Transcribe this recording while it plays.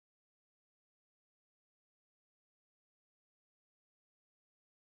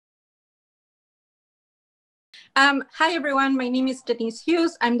Hi, everyone. My name is Denise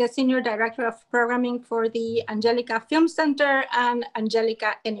Hughes. I'm the Senior Director of Programming for the Angelika Film Center and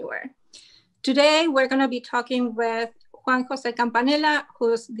Angelika Anywhere. Today, we're going to be talking with Juan José Campanella,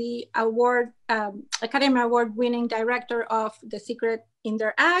 who's the Academy Award winning director of The Secret in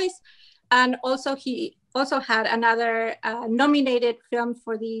Their Eyes. And also, he also had another nominated film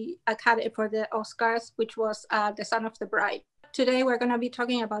for the Oscars, which was The Son of the Bride. Today, we're going to be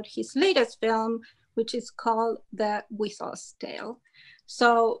talking about his latest film, which is called The WEASELS TALE.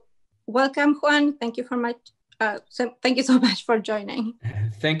 So welcome, Juan. Thank you thank you so much for joining.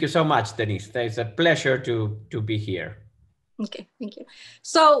 Thank you so much, Denise. It's a pleasure to be here. Okay, thank you.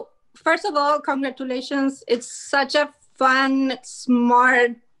 So first of all, congratulations. It's such a fun,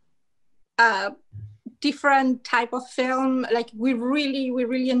 smart, different type of film. Like we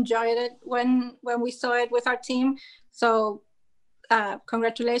really enjoyed it when we saw it with our team. So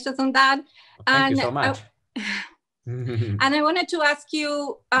congratulations on that. Thank you so much. And I wanted to ask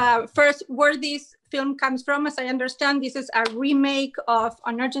you first where this film comes from. As I understand, this is a remake of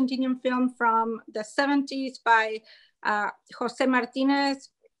an Argentinian film from the 70s by Jose Martinez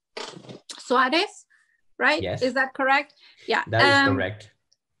Suarez, right? Yes. Is that correct? Yeah. That is correct.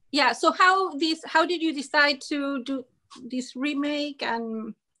 Yeah. So how did you decide to do this remake,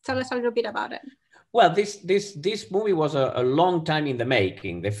 and tell us a little bit about it? Well, this movie was a long time in the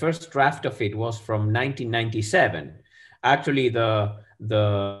making. The first draft of it was from 1997. Actually, our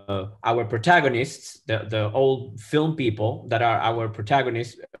protagonists, the old film people that are our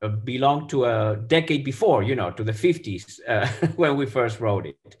protagonists, belong to a decade before, to the 50s when we first wrote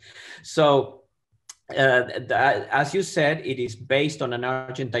it. So, as you said, it is based on an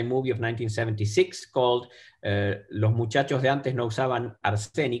Argentine movie of 1976 called Los muchachos de antes no usaban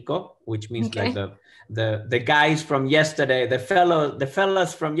arsénico, which means like the guys from yesterday, the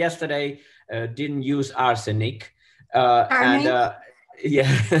fellas from yesterday didn't use arsenic. And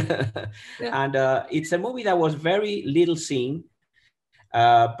it's a movie that was very little seen,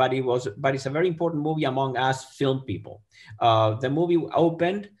 but it's a very important movie among us film people. The movie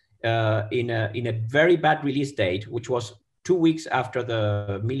opened in a very bad release date, which was 2 weeks after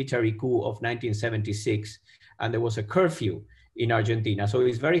the military coup of 1976, and there was a curfew in Argentina. So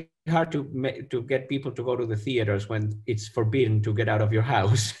it's very hard to get people to go to the theaters when it's forbidden to get out of your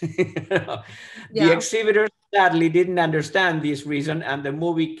house. The exhibitors sadly didn't understand this reason, and the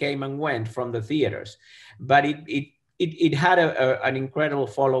movie came and went from the theaters. But it had an incredible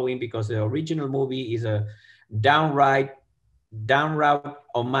following because the original movie is a downright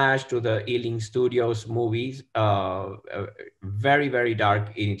homage to the Ealing Studios movies, very, very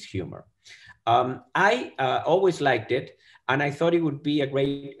dark in its humor. I always liked it, and I thought it would be a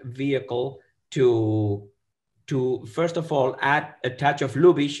great vehicle to first of all add a touch of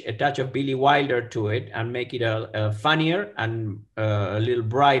Lubitsch, a touch of Billy Wilder to it, and make it a funnier and a little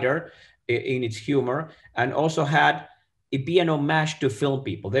brighter in its humor, and also had it be an homage to film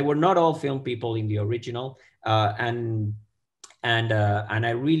people. They were not all film people in the original, and I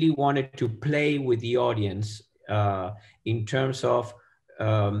really wanted to play with the audience in terms of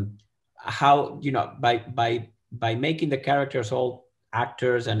how, by making the characters all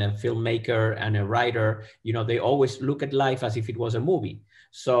actors and a filmmaker and a writer, they always look at life as if it was a movie.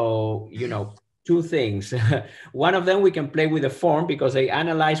 So, two things. One of them, we can play with the form because they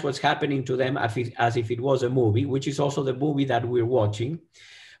analyze what's happening to them as if it was a movie, which is also the movie that we're watching.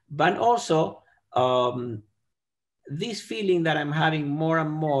 But also, this feeling that I'm having more and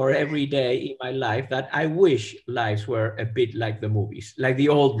more every day in my life, that I wish lives were a bit like the movies, like the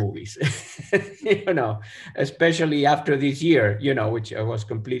old movies, especially after this year, which was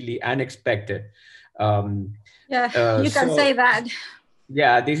completely unexpected. You can say that.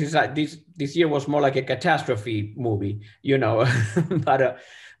 Yeah, this year was more like a catastrophe movie,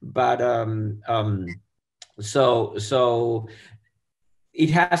 so it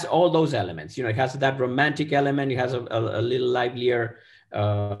has all those elements, it has that romantic element, it has a little livelier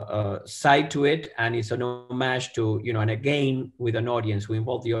side to it, and it's an homage to, and a game with an audience. We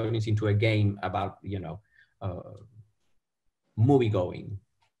involve the audience into a game about, movie going.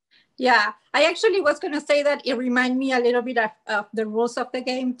 Yeah, I actually was going to say that it reminded me a little bit of the rules of the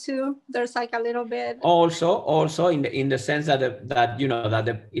game too. There's like a little bit. Also in the sense that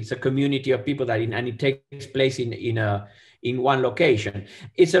it's a community of people and it takes place in one location.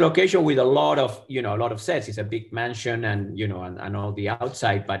 It's a location with a lot of sets. It's a big mansion and and all the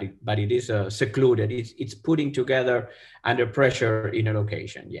outside, but it is secluded. It's putting together under pressure in a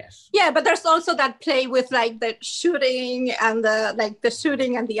location. Yes. Yeah, but there's also that play with like the shooting and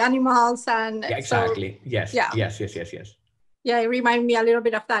the animals and. Yeah, exactly. So, yes. Yeah. Yes. Yeah, it reminded me a little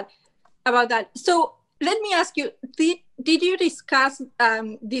bit of that. About that. So let me ask you, did you discuss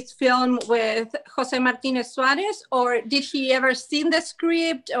this film with Jose Martinez Suarez, or did he ever seen the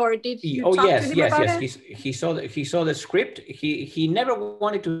script, or did you talk to him about it? He saw the script. He never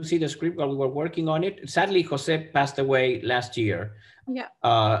wanted to see the script while we were working on it. Sadly, Jose passed away last year. Yeah.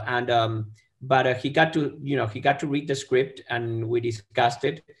 But he got to read the script, and we discussed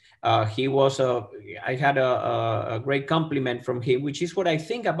it. I had a great compliment from him, which is what I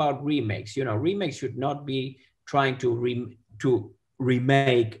think about remakes. Remakes should not be trying to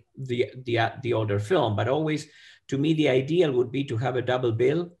remake the older film, but always, to me, the ideal would be to have a double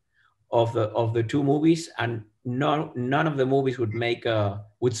bill of the two movies, and none of the movies would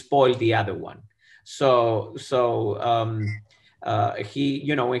spoil the other one.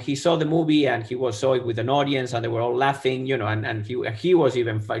 He, when he saw the movie and he saw it with an audience and they were all laughing, and he was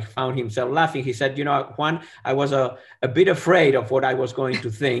even found himself laughing. He said, Juan, I was a bit afraid of what I was going to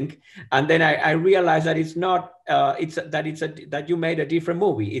think, and then I realized that it's not. That you made a different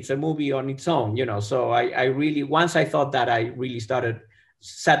movie. It's a movie on its own, So I really, once I thought that, I really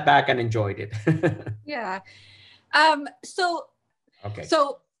sat back and enjoyed it. Yeah. Okay.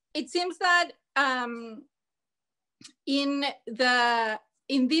 So it seems that in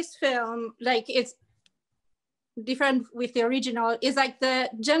this film, like, it's different with the original, is like the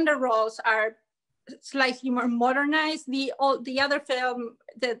gender roles are slightly more modernized. The other film,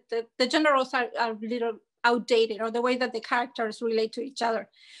 the gender roles are a little outdated, or the way that the characters relate to each other.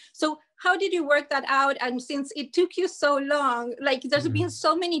 So how did you work that out? And since it took you so long, like, there's been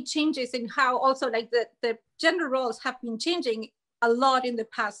so many changes in how also, like, the gender roles have been changing a lot in the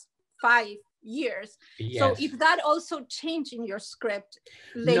past 5 years. Yes. So if that also changed in your script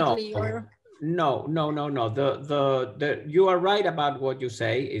lately, No. You are right about what you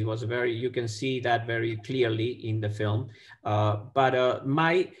say. It was you can see that very clearly in the film. But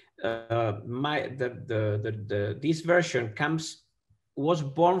this version was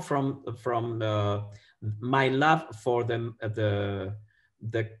born from my love for the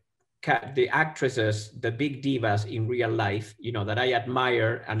actresses, the big divas in real life, that I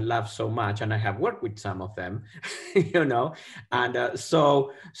admire and love so much, and I have worked with some of them, and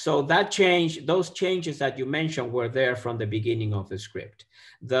so that change, those changes that you mentioned, were there from the beginning of the script.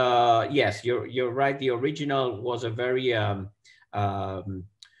 Yes, you're right. The original was a very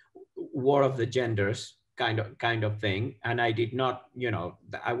war of the genders kind of thing, and I did not,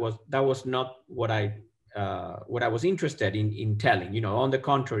 that was not what I was interested in telling. On the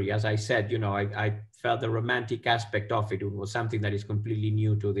contrary, as I said, I felt the romantic aspect of it was something that is completely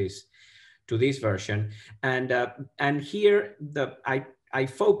new to this version, and here I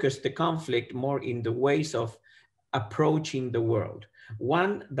focused the conflict more in the ways of approaching the world.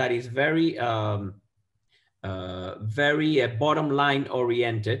 One that is very bottom line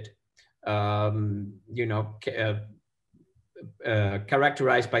oriented,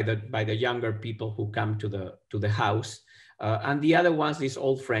 characterized by the younger people who come to the house, and the other ones, these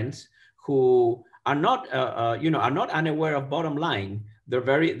old friends who are not are not unaware of bottom line. They're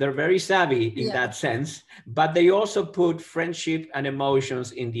very savvy in that sense, but they also put friendship and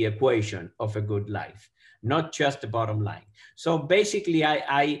emotions in the equation of a good life, not just the bottom line. So basically,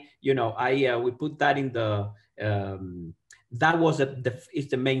 we put that in the that was is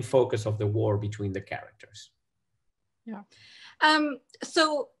the main focus of the war between the characters. Yeah.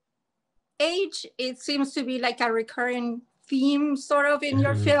 So age, it seems to be like a recurring theme sort of in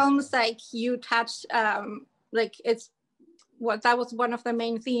your films. Like, you touched, like, that was one of the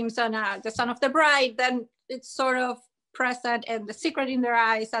main themes on The Son of the Bride. Then it's sort of present in The Secret in Their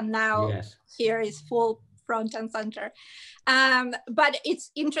Eyes, and now here is full front and center. But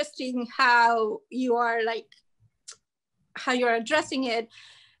it's interesting how you're addressing it.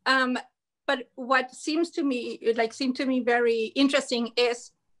 But what seemed to me very interesting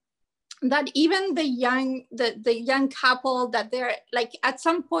is that even the young couple, that they're like, at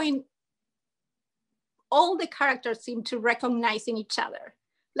some point, all the characters seem to recognize in each other.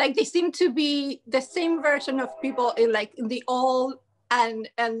 Like, they seem to be the same version of people in the old and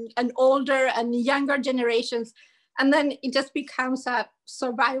older and younger generations. And then it just becomes a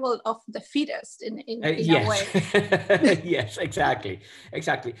survival of the fittest in a way. Yes, exactly.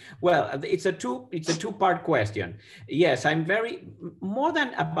 Well, it's a two-part question. Yes, I'm more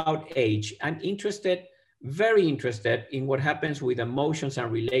than about age, I'm very interested in what happens with emotions and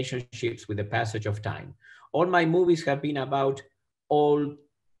relationships with the passage of time. All my movies have been about old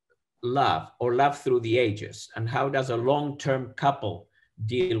love, or love through the ages, and how does a long-term couple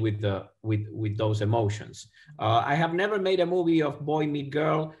deal with those emotions. I have never made a movie of boy meet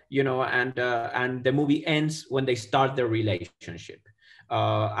girl, and the movie ends when they start their relationship.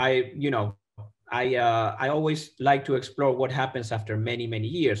 I always like to explore what happens after many, many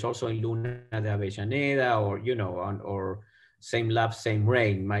years, also in Luna de Avellaneda, or, you know, or Same Love, Same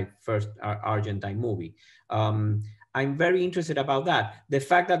Rain, my first Argentine movie. I'm very interested about that. The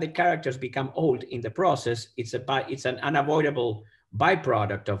fact that the characters become old in the process, it's an unavoidable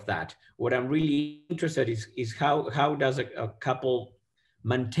byproduct of that. What I'm really interested is how does a couple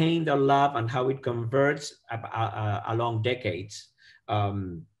maintain their love and how it converts along decades.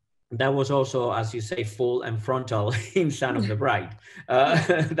 That was also, as you say, full and frontal in Son of the Bride.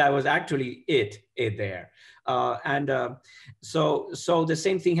 That was actually it there. So the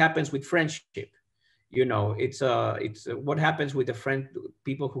same thing happens with friendship. You know, it's what happens with the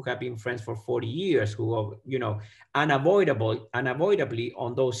people who have been friends for 40 years, who are, you know, unavoidably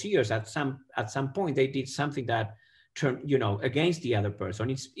on those years, at some point they did something that turned, you know, against the other person.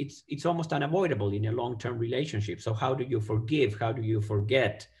 It's almost unavoidable in a long-term relationship. So how do you forgive? How do you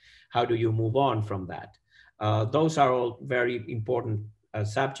forget? How do you move on from that? Those are all very important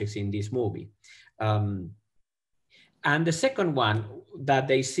subjects in this movie. And the second one, that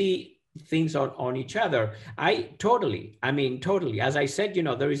they see things on each other. Totally. As I said, you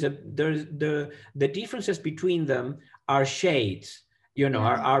know, there's the differences between them are shades, you know,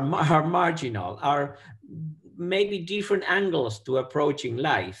 are marginal, are maybe different angles to approaching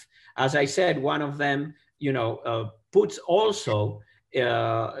life. As I said, one of them, you know, puts also,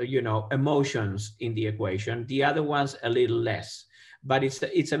 you know, emotions in the equation. The other one's a little less, but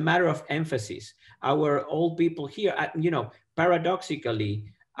it's a matter of emphasis. Our old people here, you know,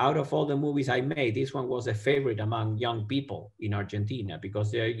 paradoxically, out of all the movies I made, this one was a favorite among young people in Argentina,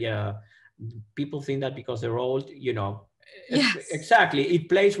 because people think that because they're old, you know. Yes. Exactly. It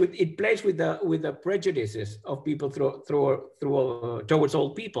plays with the prejudices of people towards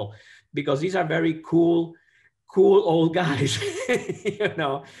old people, because these are very cool old guys, you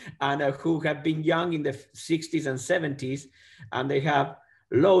know, and who have been young in the 60s and 70s, and they have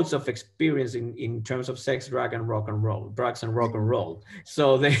loads of experience in terms of sex, drugs and rock and roll.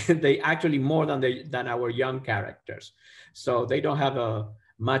 So they actually more than our young characters. So they don't have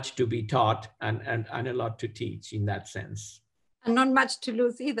much to be taught and a lot to teach in that sense. And not much to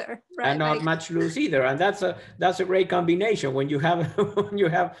lose either, right? And not much to lose either. And that's a great combination. When you have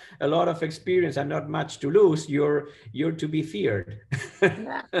a lot of experience and not much to lose, you're to be feared.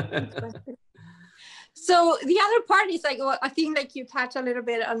 Yeah, exactly. So the other part is like, well, I think like you touched a little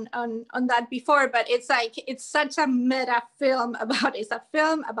bit on that before, but it's like, it's such a meta film it's a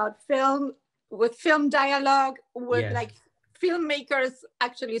film about film, with film dialogue, with like filmmakers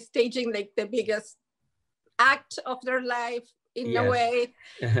actually staging like the biggest act of their life in a way.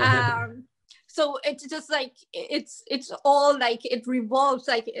 So it's just like, it's all like, it revolves,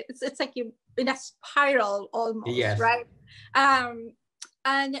 like it's like in a spiral almost, right?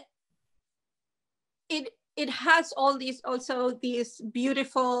 And it has all these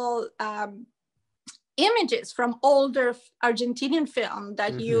beautiful images from older Argentinian film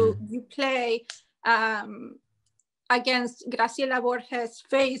that you play against Graciela Borges'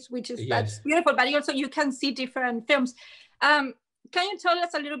 face, which is that's beautiful. But also you can see different films. Can you tell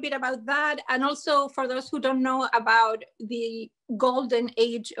us a little bit about that? And also, for those who don't know about the golden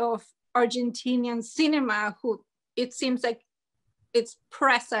age of Argentinian cinema, who it seems like it's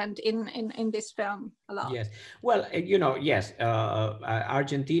present in this film a lot. Yes. Well, you know,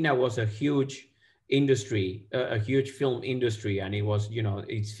 Argentina was a huge industry, a huge film industry, and it was, you know,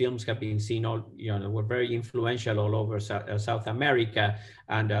 its films have been seen were very influential all over South America,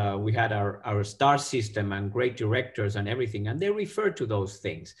 and we had our star system and great directors and everything, and they refer to those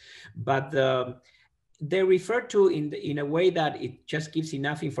things, but they refer to in a way that it just gives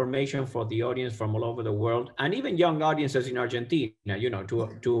enough information for the audience from all over the world, and even young audiences in Argentina, you know,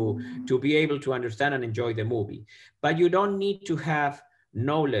 to be able to understand and enjoy the movie. But you don't need to have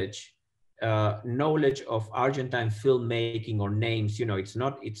knowledge of Argentine filmmaking or names. You know, it's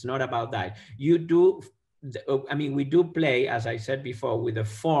not about that. You do. I mean, we do play, as I said before, with the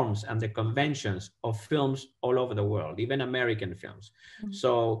forms and the conventions of films all over the world, even American films.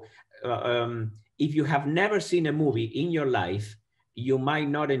 So if you have never seen a movie in your life, you might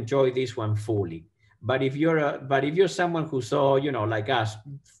not enjoy this one fully. But if you're someone who saw, you know, like us,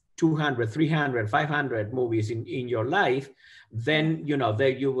 200, 300, 500 movies in your life, then, you know,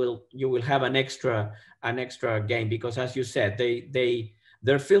 you will have an extra game, because as you said,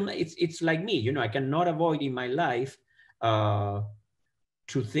 their film, it's like me, you know, I cannot avoid in my life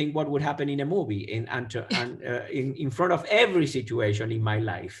to think what would happen in a movie in front of every situation in my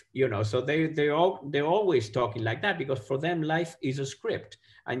life, you know. So they're always talking like that, because for them life is a script,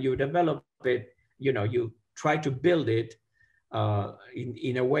 and you develop it, you know, you try to build it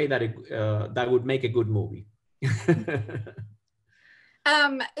in a way that that would make a good movie.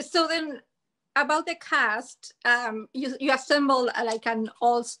 So then, about the cast, you assembled like an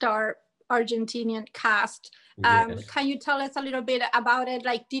all-star Argentinian cast. Yes. Can you tell us a little bit about it?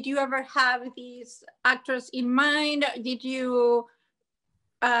 Like, did you ever have these actors in mind? Did you,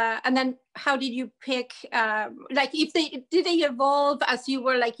 and then how did you pick, like if did they evolve as you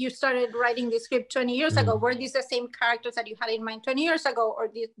were, like you started writing the script 20 years ago? Were these the same characters that you had in mind 20 years ago, or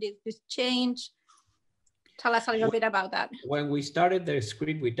did this change? Tell us a little bit about that. When we started the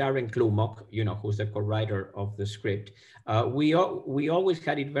script with Darren Klumok, who's the co-writer of the script, we always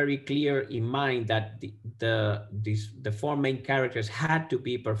had it very clear in mind that the four main characters had to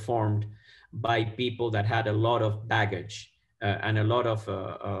be performed by people that had a lot of baggage and a lot of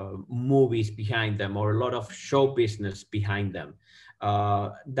movies behind them, or a lot of show business behind them.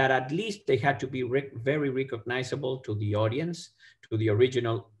 That at least they had to be very recognizable to the audience, to the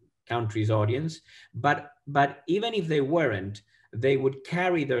original country's audience, but even if they weren't, they would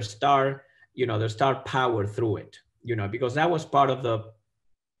carry their star, their star power through it, because that was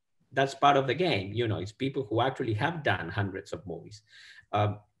that's part of the game. It's people who actually have done hundreds of movies.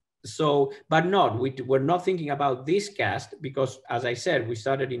 But we're not thinking about this cast, because as I said, we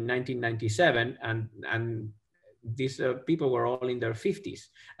started in 1997, and these people were all in their 50s,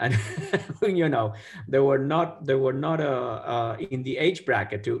 and they were not in the age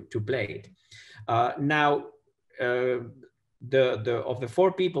bracket to play it. Now, of the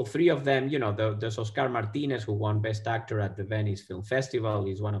four people, three of them, there's Oscar Martinez, who won Best Actor at the Venice Film Festival.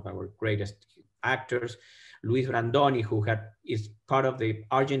 He's one of our greatest actors. Luis Brandoni, who is part of the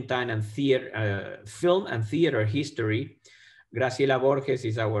Argentine and film and theater history. Graciela Borges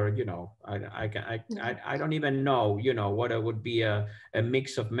is our, I don't even know, what it would be a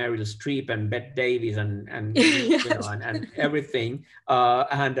mix of Meryl Streep and Bette Davis and yes. and everything.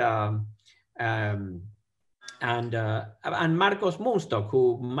 And Marcos Munstock,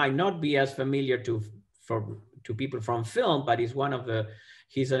 who might not be as familiar to people from film, but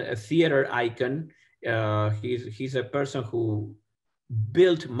he's a theater icon. He's a person who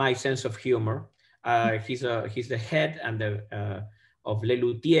built my sense of humor. He's the head of Le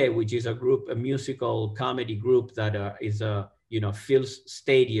Luthier, which is a musical comedy group that fills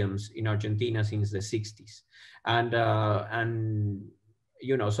stadiums in Argentina since the 60s, and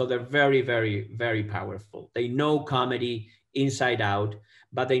so they're very, very, very powerful. They know comedy inside out,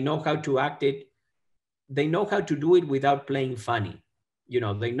 but they know how to act it. They know how to do it without playing funny.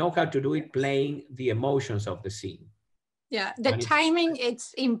 They know how to do it playing the emotions of the scene. Yeah, the timing,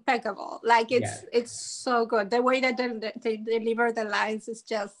 it's impeccable. Like it's so good. The way that they deliver the lines is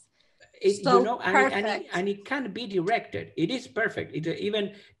just perfect. And it can be directed. It is perfect.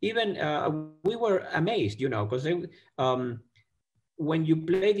 Even we were amazed, because when you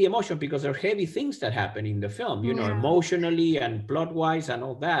play the emotion, because there are heavy things that happen in the film, emotionally and plot-wise and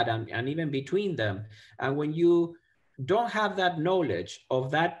all that, and even between them. And when you don't have that knowledge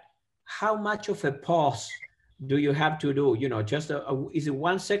of that, how much of a pause do you have to do? Just is it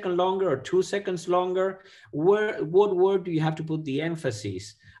 1 second longer or 2 seconds longer? What word do you have to put the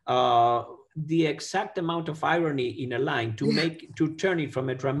emphasis? The exact amount of irony in a line to turn it from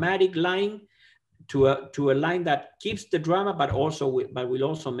a dramatic line to a line that keeps the drama, but will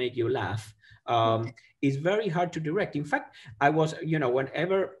also make you laugh. Is very hard to direct. In fact, I was,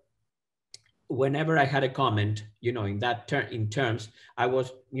 whenever I had a comment, in terms, I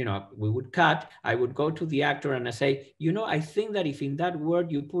was, we would cut, I would go to the actor and I say, I think that if in that word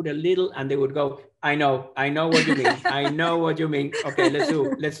you put a little, and they would go, I know what you mean. I know what you mean. Okay,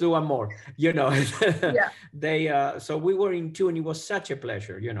 let's do one more, They, so we were in tune. It was such a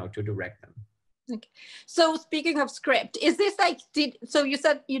pleasure, to direct them. Okay. So speaking of script, is this like, so you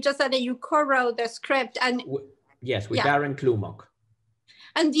just said that you co-wrote the script and. Yes, with Darren Klumok.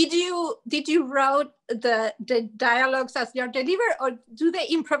 And did you write the dialogues as they're delivered, or do they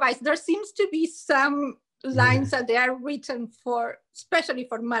improvise? There seems to be some lines that they are written especially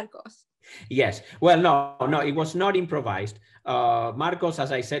for Marcos. Yes. Well, no, it was not improvised. Marcos,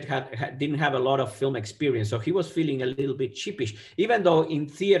 as I said, didn't have a lot of film experience, so he was feeling a little bit sheepish, even though in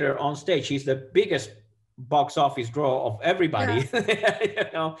theater on stage, he's the biggest box office draw of everybody.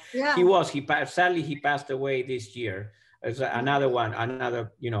 Yeah. Sadly, he passed away this year. It's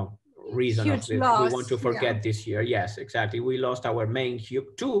another reason of this. We want to forget this year. Yes, exactly. We lost our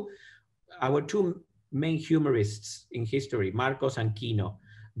two main humorists in history, Marcos and Kino,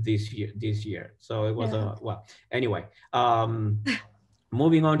 this year. So it was anyway.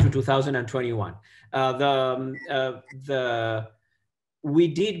 Moving on to 2021. we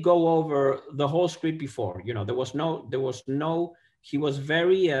did go over the whole script before. You know, there was no. He was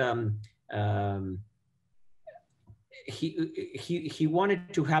very. Um, he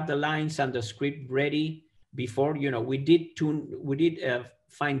wanted to have the lines and the script ready before. You know, we did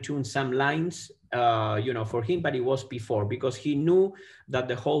fine tune some lines, you know, for him, but it was before, because he knew that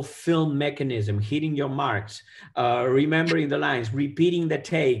the whole film mechanism, hitting your marks, remembering the lines, repeating the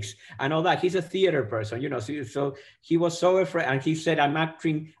takes and all that. He's a theater person, you know, so he was so afraid, and he said, I'm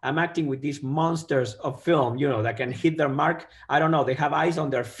acting with these monsters of film, you know, that can hit their mark. I don't know, they have eyes on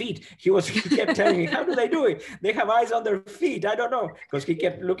their feet. He kept telling me, how do they do it? They have eyes on their feet. I don't know, because he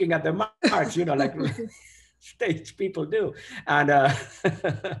kept looking at the marks, you know, like stage people do. And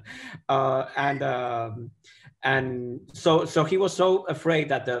and so he was so afraid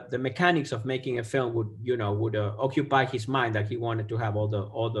that the mechanics of making a film would occupy his mind, that he wanted to have all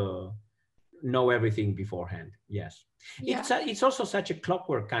the know everything beforehand. Yes. Yeah. It's also such a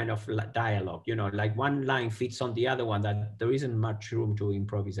clockwork kind of dialogue, you know, like one line fits on the other one, that there isn't much room to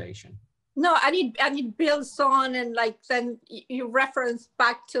improvisation. No, and it builds on, and like then you reference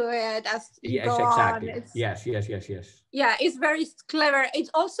back to it as you go exactly. on. Yes. Yeah, it's very clever. It's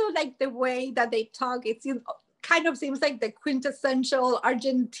also like the way that they talk. It kind of seems like the quintessential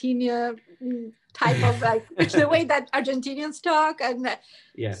Argentina type of like, it's the way that Argentinians talk, and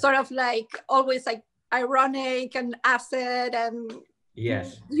sort of like always like ironic and acid, and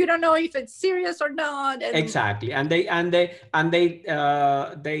yes, you don't know if it's serious or not. And exactly, and they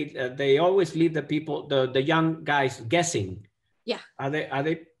always leave the people, the young guys, guessing. Yeah, are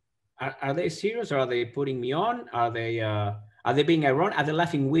they serious, or are they putting me on? Are they being ironic? Are they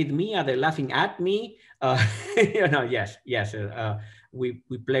laughing with me? Are they laughing at me? You know, yes. We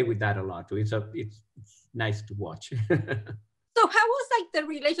play with that a lot too. It's nice to watch. So how was like the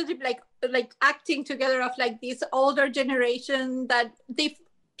relationship, like acting together of like this older generation that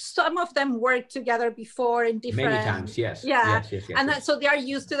some of them worked together before in different many times, yes. Yeah. Yes. And so they are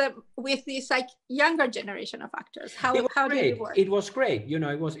used to them with this like younger generation of actors. How did it work? It was great. You know,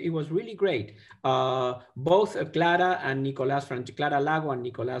 it was really great. Both Clara and Clara Lago and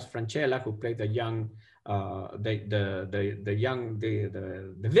Nicolas Francella, who played the young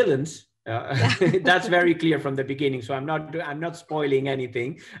the villains. That's very clear from the beginning, so I'm not spoiling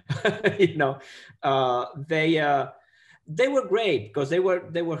anything. You know, they were great, because they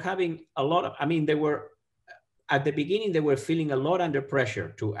were having a lot of, I mean, they were at the beginning, they were feeling a lot under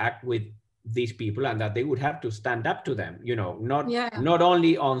pressure to act with these people, and that they would have to stand up to them, you know, not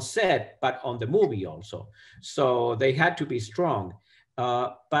only on set but on the movie also. So they had to be strong,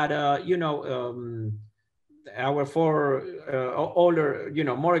 but you know, our four older, you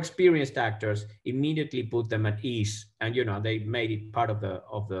know, more experienced actors immediately put them at ease, and you know, they made it part of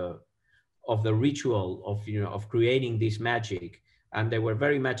the ritual of, you know, of creating this magic, and they were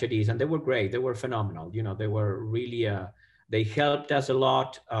very much at ease, and they were great. They were phenomenal. You know, they were really they helped us a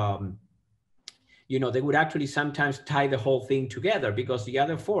lot. You know, they would actually sometimes tie the whole thing together, because the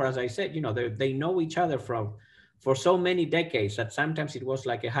other four, as I said, you know, they know each other for so many decades that sometimes it was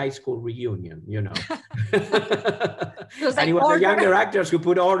like a high school reunion, you know. And it was the younger actors who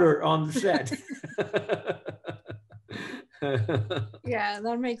put order on the set. Yeah,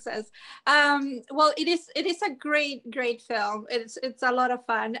 that makes sense. Well, it is a great film. It's a lot of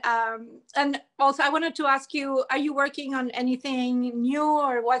fun. And also I wanted to ask you, are you working on anything new,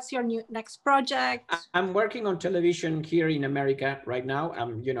 or what's your next project? I'm working on television here in America right now.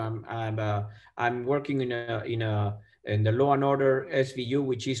 You know, I'm working in the Law and Order SVU,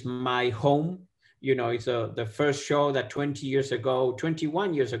 which is my home. You know, it's the first show that 21 years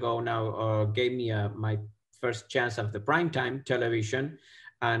ago now, gave me my first chance of the primetime television,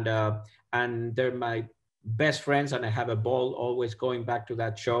 and they're my best friends, and I have a ball always going back to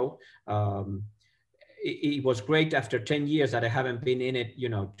that show. It was great after 10 years that I haven't been in it, you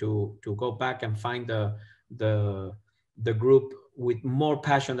know, to go back and find the group with more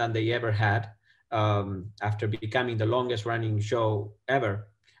passion than they ever had, after becoming the longest running show ever,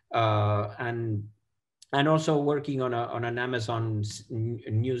 and also working on an Amazon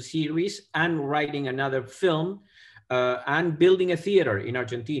new series, and writing another film, and building a theater in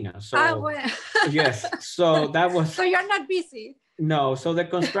Argentina. So yes, so that was. So you're not busy. No, so the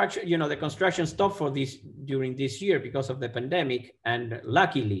construction stopped during this year because of the pandemic, and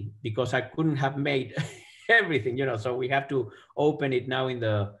luckily, because I couldn't have made everything, you know, so we have to open it now in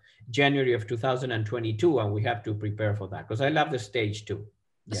the January of 2022, and we have to prepare for that, because I love the stage too.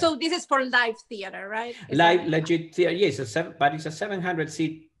 Yeah. So this is for live theater, right? Legit theater, yes, but it's a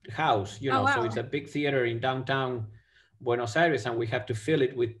 700-seat house, you know, wow. So it's a big theater in downtown Buenos Aires, and we have to fill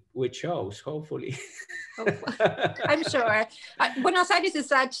it with with shows, hopefully. I'm sure. Buenos Aires is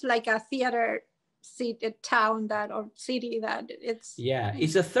such like a theater town that, or city, that it's. Yeah,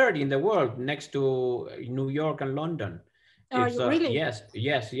 it's a third in the world next to New York and London. Oh, It's really? yes,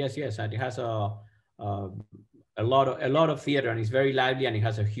 yes, yes, yes, and it has uh, a lot of theater, and it's very lively, and it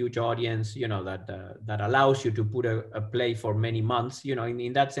has a huge audience. You know that that allows you to put a play for many months. You know,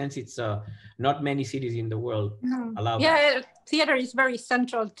 in that sense, it's not many cities in the world allow that. Yeah, theater is very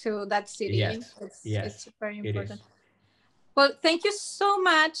central to that city. Yes, yes, It's very it important. is. Well, thank you so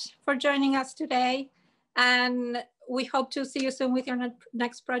much for joining us today, and we hope to see you soon with your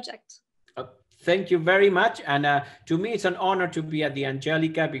next project. Thank you very much. And to me, it's an honor to be at the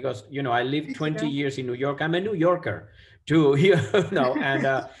Angelika because, you know, I lived 20 years in New York. I'm a New Yorker too, you know,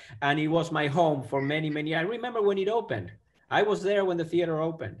 and it was my home for many, many. I remember when it opened. I was there when the theater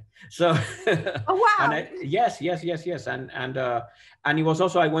opened. So, oh, wow. And yes. And it was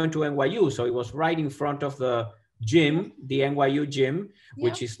also, I went to NYU. So it was right in front of the gym, the NYU gym,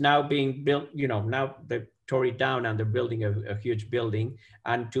 which is now being built, you know, now they tore it down and they're building a huge building.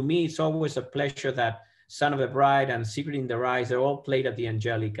 And to me, it's always a pleasure that Son of a Bride and Secret in Their Eyes, they're all played at the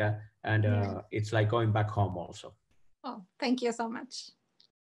Angelika. And it's like going back home also. Oh, thank you so much.